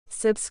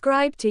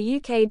Subscribe to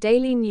UK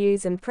Daily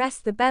News and press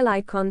the bell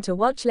icon to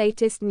watch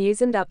latest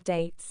news and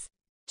updates.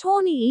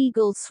 Tawny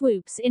eagle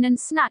swoops in and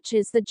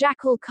snatches the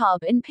jackal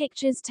cub in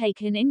pictures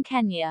taken in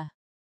Kenya.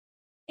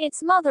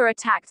 Its mother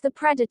attacked the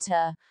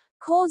predator,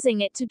 causing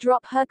it to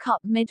drop her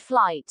cub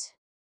mid-flight.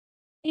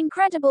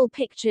 Incredible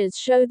pictures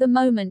show the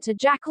moment a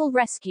jackal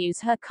rescues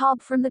her cub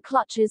from the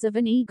clutches of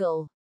an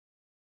eagle.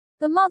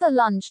 The mother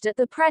lunged at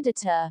the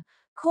predator,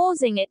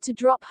 causing it to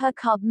drop her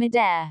cub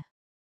mid-air.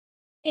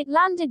 It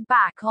landed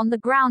back on the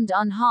ground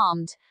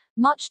unharmed,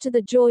 much to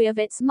the joy of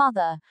its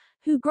mother,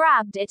 who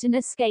grabbed it and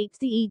escaped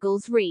the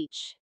eagle's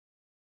reach.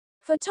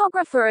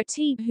 Photographer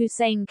Atib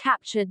Hussein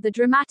captured the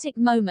dramatic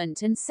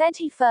moment and said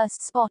he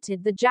first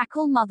spotted the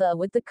jackal mother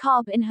with the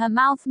cub in her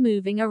mouth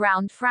moving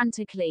around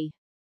frantically.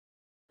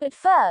 At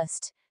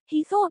first,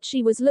 he thought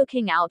she was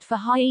looking out for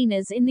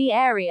hyenas in the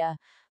area,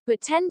 but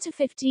 10 to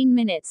 15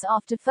 minutes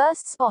after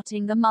first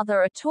spotting the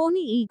mother, a tawny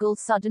eagle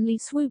suddenly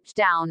swooped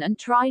down and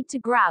tried to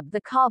grab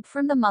the cub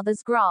from the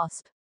mother's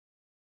grasp.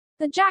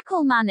 The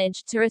jackal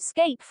managed to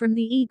escape from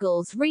the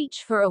eagle's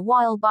reach for a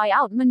while by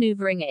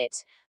outmaneuvering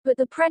it, but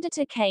the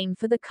predator came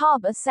for the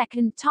cub a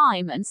second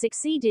time and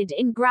succeeded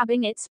in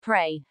grabbing its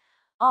prey.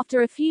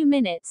 After a few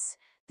minutes,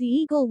 the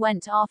eagle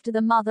went after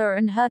the mother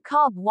and her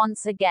cub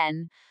once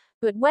again,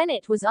 but when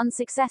it was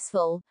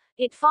unsuccessful,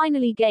 it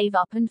finally gave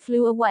up and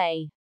flew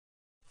away.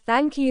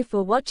 Thank you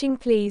for watching.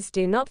 Please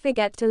do not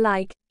forget to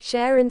like,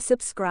 share and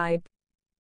subscribe.